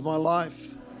ask you into my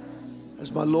life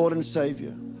as my Lord and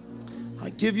Savior.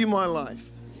 I give you my life.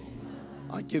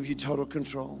 I give you total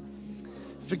control.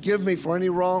 Forgive me for any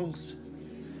wrongs,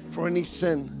 for any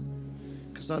sin,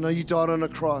 because I know you died on a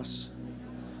cross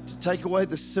to take away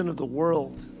the sin of the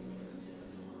world,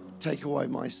 take away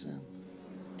my sin.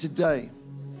 Today,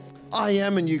 I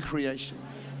am a new creation.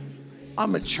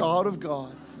 I'm a child of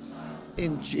God.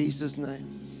 In Jesus'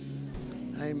 name.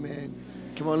 Amen.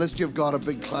 Come on, let's give God a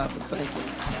big clap and thank you.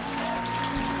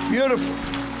 Beautiful.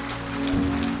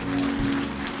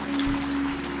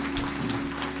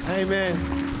 Amen.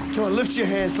 Come on, lift your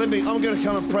hands. I'm going to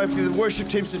come and pray for you. The worship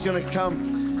team's just going to come.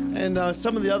 And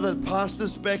some of the other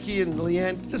pastors, Becky and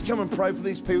Leanne, just come and pray for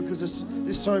these people because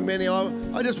there's so many.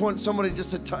 I just want somebody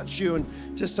just to touch you and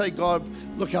just say, God,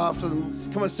 look after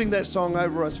them. Come on, sing that song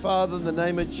over us. Father, in the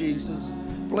name of Jesus,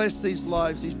 bless these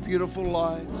lives, these beautiful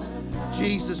lives.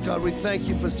 Jesus, God, we thank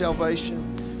you for salvation.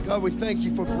 God, we thank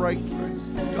you for breakthrough.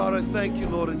 God, I thank you,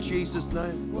 Lord, in Jesus'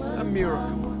 name. A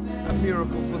miracle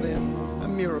for them, a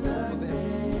miracle for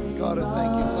them. God, I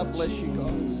thank you. God bless you,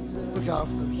 guys. Look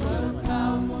after them. What a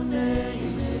powerful name.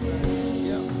 Jesus' name.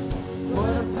 Yeah.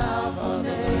 What a powerful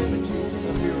name. Jesus,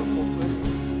 a miracle for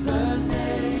them. The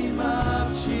name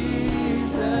of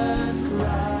Jesus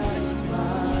Christ, my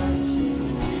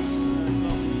King.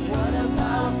 What a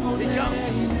powerful name. He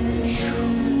comes.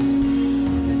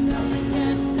 Nothing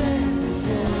can stand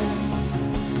against.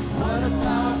 What a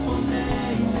powerful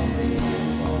name it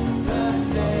is. The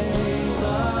name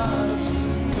of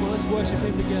Jesus. Come on, let's worship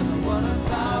him together. What a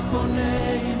powerful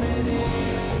name it is.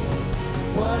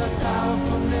 What a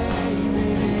powerful name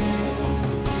it is.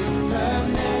 The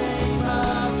name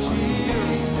of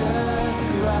Jesus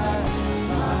Christ,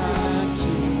 my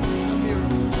King.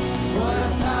 What a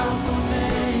powerful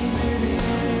name it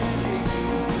is.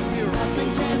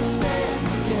 Nothing can stand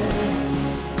against.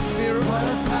 What a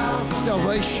powerful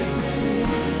salvation.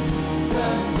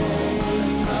 The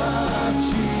name of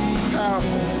Jesus.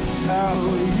 Powerful,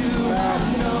 powerful,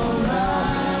 powerful,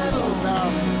 powerful,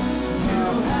 powerful. You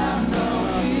have no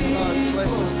peace. God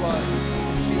bless this life.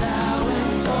 Jesus.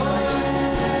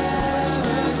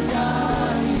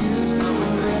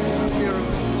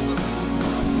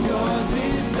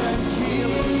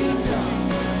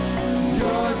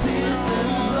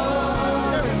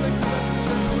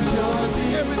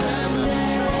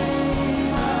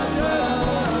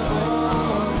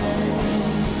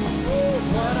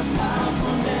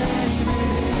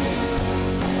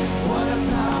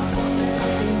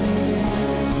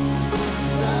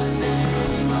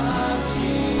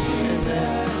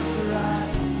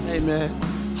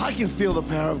 can feel the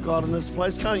power of God in this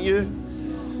place, can't you?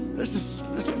 This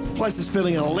place is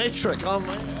feeling electric. Oh,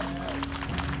 man.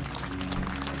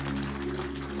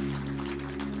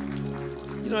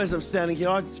 You know, as I'm standing here,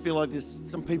 I just feel like there's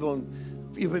some people,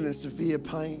 you've been in severe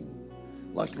pain.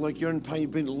 Like you're in pain,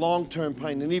 you've been in long-term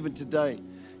pain, and even today,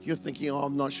 you're thinking, oh,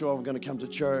 I'm not sure I'm going to come to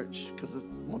church because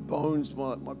my bones,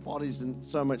 my body's in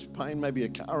so much pain, maybe a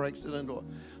car accident, or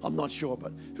I'm not sure.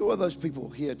 But who are those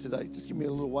people here today? Just give me a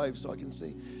little wave so I can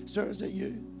see. Sir, is that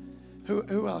you?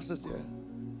 Who else is there?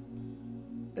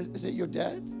 Is it your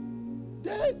dad?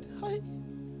 Dad, hi.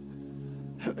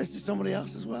 Is there somebody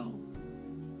else as well?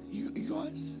 You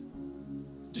guys?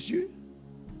 Just you?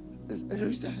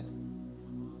 Who's that?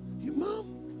 Your mum?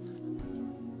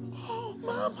 Oh,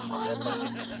 mum, hi,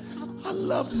 mum. I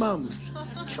love mums.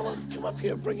 Come up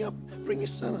here. Bring your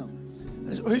son up.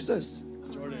 Who's this?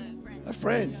 Jordan. A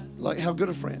friend. Like, how good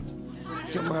a friend?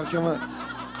 Come on.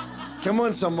 Come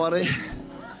on, somebody.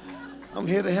 I'm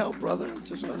here to help, brother. I'm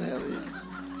just trying to help you.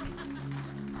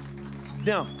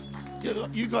 Now,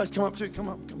 you guys come up too. Come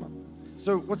up.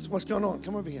 So what's going on?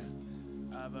 Come over here.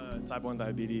 I have type 1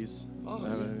 diabetes. Oh,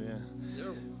 yeah.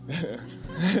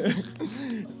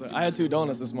 So I had 2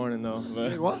 donuts this morning, though.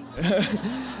 But Wait, what?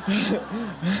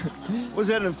 Was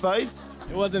that in faith?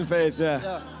 it wasn't faith,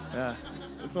 yeah.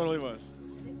 It totally was.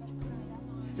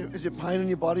 Is there pain in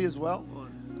your body as well?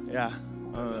 Yeah.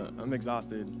 I'm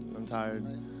exhausted. I'm tired.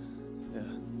 Yeah.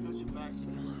 How's your back?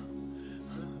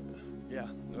 Yeah.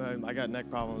 I got neck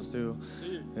problems, too.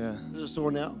 Yeah. Is it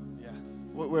sore now? Yeah.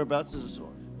 Whereabouts is it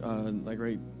sore? Like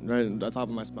right on the top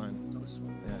of my spine.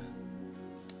 Yeah.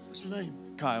 What's your name?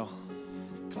 Kyle.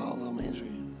 Kyle, I'm Andrew.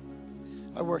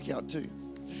 I work out too.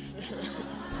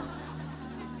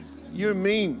 You're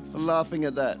mean for laughing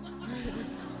at that.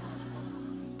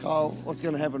 Kyle, what's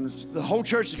going to happen is the whole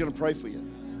church is going to pray for you.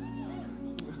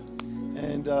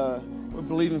 And we're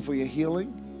believing for your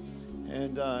healing.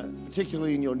 And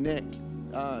particularly in your neck,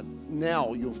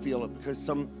 now you'll feel it because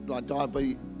some like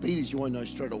diabetes you won't know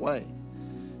straight away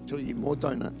until you eat more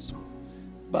donuts.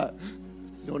 But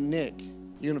your neck,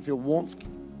 you're going to feel warmth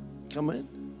come in.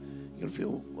 You're going to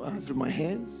feel through my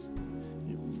hands.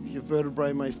 Your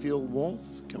vertebrae may feel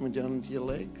warmth coming down into your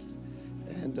legs.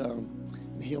 And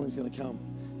healing's going to come.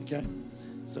 Okay?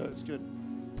 So it's good.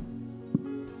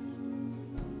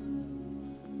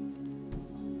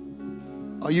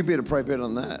 Oh, you better pray better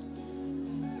than that.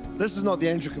 This is not the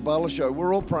Andrew Kabbalah show.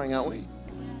 We're all praying, aren't we?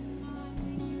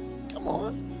 Come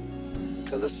on.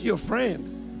 Because this is your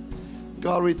friend.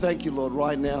 God, we thank you, Lord,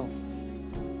 right now.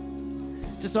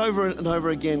 Just over and over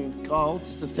again, Kyle,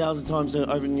 just 1,000 times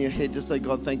over in your head, just say,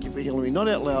 God, thank you for healing me. Not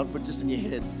out loud, but just in your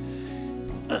head.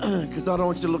 Because I don't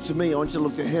want you to look to me. I want you to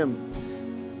look to him.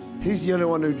 He's the only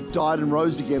one who died and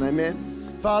rose again.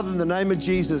 Amen. Father, in the name of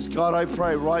Jesus, God, I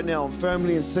pray right now,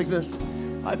 infirmity and sickness,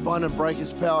 I bind and break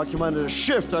his power. I command a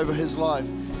shift over his life.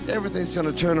 Everything's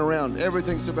going to turn around.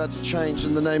 Everything's about to change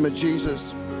in the name of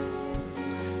Jesus.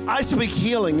 I speak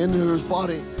healing into his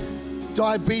body.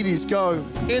 Diabetes, go.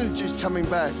 Energy's coming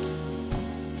back.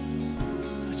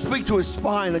 Speak to his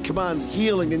spine and command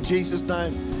healing in Jesus'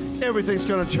 name. Everything's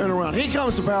going to turn around. Here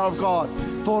comes the power of God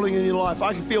falling in your life.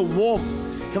 I can feel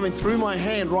warmth coming through my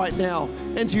hand right now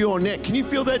into your neck. Can you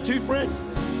feel that too, friend?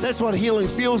 That's what healing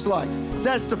feels like.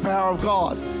 That's the power of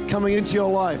God coming into your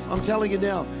life. I'm telling you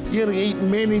now, you're going to eat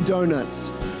many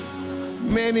donuts.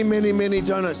 Many, many, many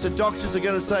donuts. The doctors are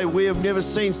going to say, we have never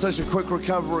seen such a quick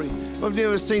recovery. We've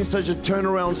never seen such a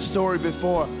turnaround story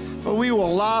before. But we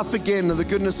will laugh again at the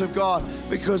goodness of God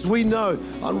because we know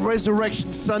on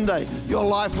Resurrection Sunday, your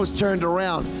life was turned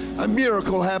around. A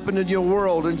miracle happened in your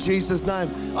world in Jesus'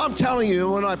 name. I'm telling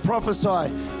you, when I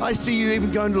prophesy, I see you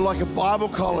even going to like a Bible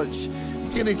college,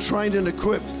 getting trained and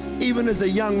equipped. Even as a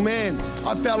young man,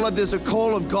 I felt like there's a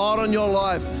call of God on your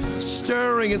life,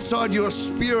 stirring inside your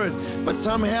spirit, but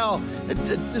somehow it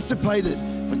dissipated.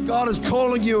 But God is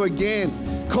calling you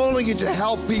again, calling you to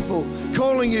help people,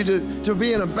 calling you to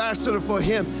be an ambassador for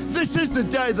him. This is the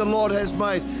day the Lord has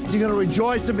made. You're going to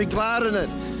rejoice and be glad in it.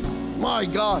 My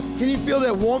God, can you feel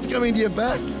that warmth coming to your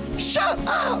back? Shut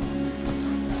up!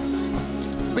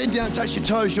 Bend down, touch your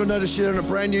toes. You'll notice you're in a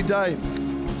brand new day.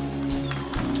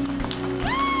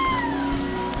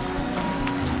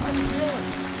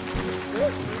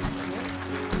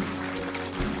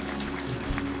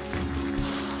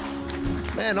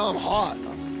 Man, I'm hot.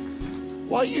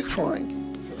 Why are you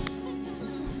crying?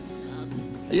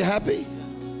 Are you happy?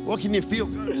 What can you feel?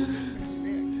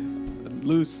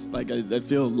 Loose, like I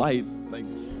feel light, like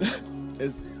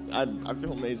I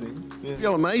feel amazing. You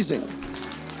feel amazing.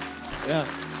 Yeah.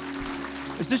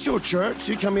 Is this your church?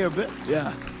 You come here a bit?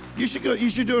 Yeah. You should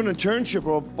do an internship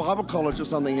or a Bible college or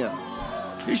something here.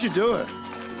 You should do it.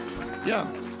 Yeah.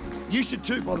 You should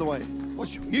too, by the way.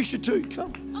 You should too.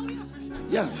 Come. Oh, yeah, for sure.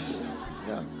 Yeah.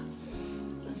 Yeah.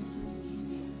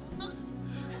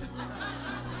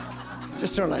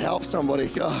 Just trying to help somebody.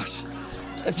 Gosh.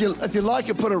 If you like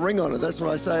it, put a ring on it. That's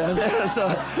what I say. I mean,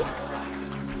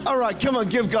 all right, come on,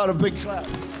 give God a big clap.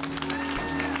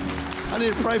 I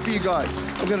need to pray for you guys.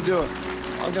 I'm going to do it.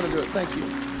 Thank you.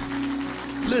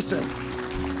 Listen,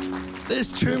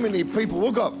 there's too many people.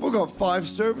 We've got 5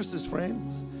 services,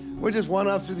 friends. We're just one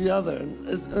after the other. And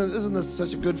isn't this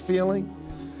such a good feeling?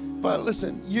 But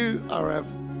listen, you are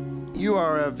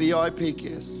our VIP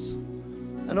guests.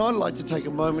 And I'd like to take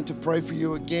a moment to pray for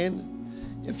you again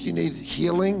if you need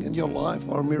healing in your life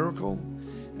or a miracle.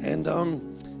 And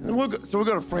we've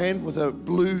got a friend with a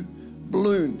blue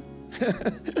balloon.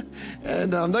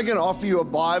 And they're going to offer you a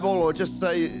Bible or just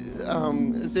say,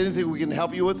 is there anything we can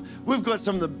help you with? We've got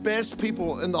some of the best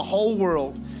people in the whole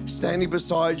world standing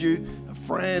beside you, a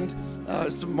friend,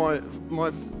 some of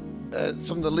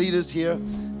the leaders here.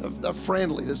 They're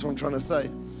friendly, that's what I'm trying to say.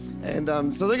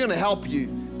 And so they're going to help you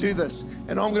do this.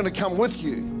 And I'm going to come with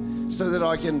you so that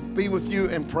I can be with you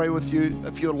and pray with you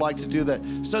if you'd like to do that,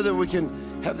 so that we can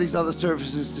have these other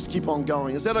services just keep on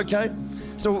going. Is that okay?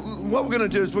 So what we're going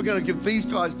to do is we're going to give these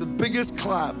guys the biggest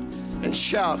clap and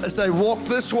shout as they walk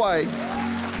this way.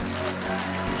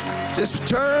 Just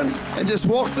turn and just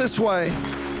walk this way.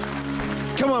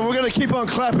 Come on, we're going to keep on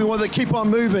clapping while they keep on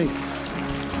moving.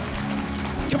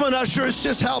 Come on, ushers,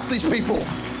 just help these people.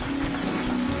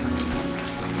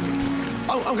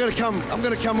 I'm going to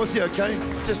come with you, okay?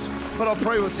 But I'll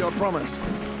pray with you, I promise.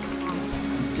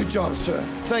 Good job, sir.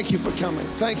 Thank you for coming.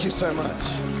 Thank you so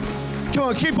much. Come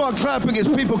on, keep on clapping as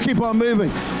people keep on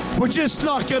moving. We're just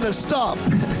not going to stop.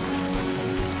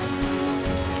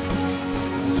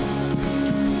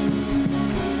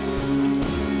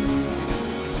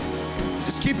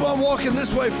 Just keep on walking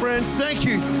this way, friends. Thank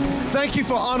you. Thank you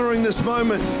for honoring this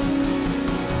moment.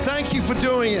 Thank you for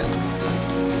doing it.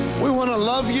 We want to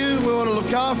love you. We want to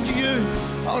look after you.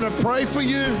 I want to pray for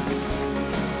you.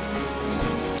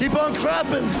 Keep on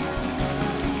clapping.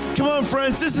 Come on,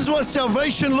 friends. This is what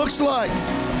salvation looks like.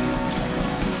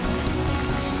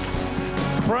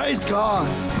 Praise God.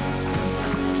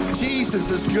 Jesus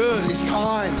is good. He's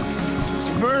kind. His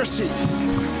mercy.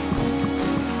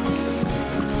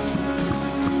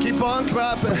 Keep on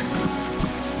clapping.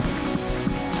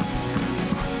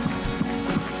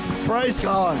 Praise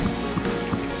God.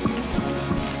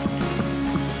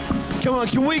 Come on,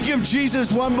 can we give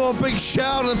Jesus one more big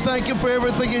shout and thank him for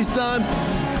everything he's done?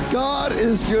 God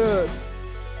is good.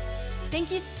 Thank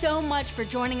you so much for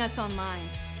joining us online.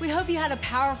 We hope you had a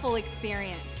powerful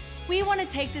experience. We want to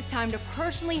take this time to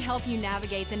personally help you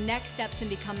navigate the next steps in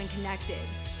becoming connected.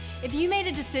 If you made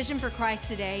a decision for Christ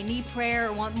today, need prayer,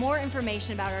 or want more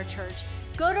information about our church,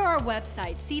 go to our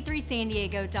website,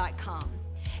 c3sandiego.com.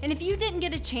 And if you didn't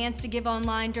get a chance to give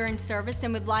online during service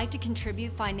and would like to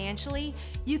contribute financially,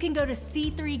 you can go to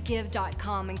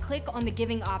c3give.com and click on the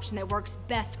giving option that works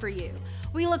best for you.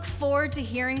 We look forward to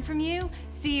hearing from you.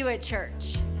 See you at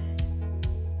church.